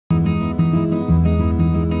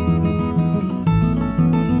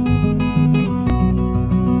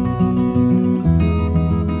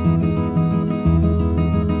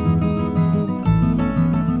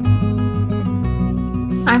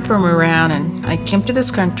from Iran, and I came to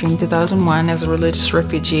this country in 2001 as a religious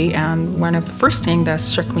refugee. And one of the first things that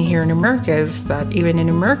struck me here in America is that even in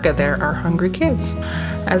America there are hungry kids.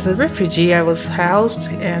 As a refugee, I was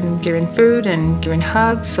housed and given food and given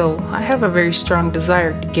hugs, so I have a very strong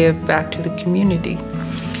desire to give back to the community.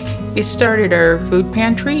 We started our food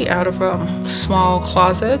pantry out of a small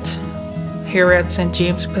closet here at St.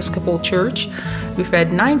 James Episcopal Church. We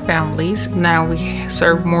fed 9 families. Now we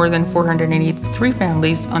serve more than 483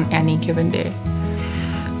 families on any given day.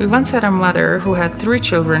 We once had a mother who had 3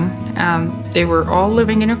 children. They were all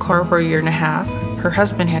living in a car for a year and a half. Her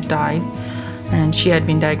husband had died, and she had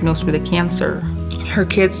been diagnosed with a cancer. Her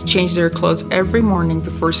kids changed their clothes every morning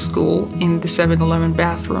before school in the 7-Eleven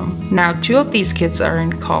bathroom. Now 2 of these kids are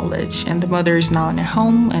in college, and the mother is now in a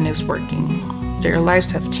home and is working. Their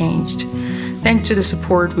lives have changed, thanks to the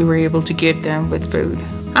support we were able to give them with food.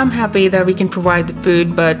 I'm happy that we can provide the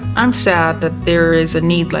food, but I'm sad that there is a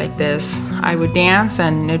need like this. I would dance,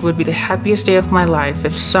 and it would be the happiest day of my life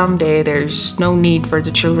if someday there's no need for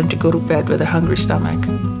the children to go to bed with a hungry stomach.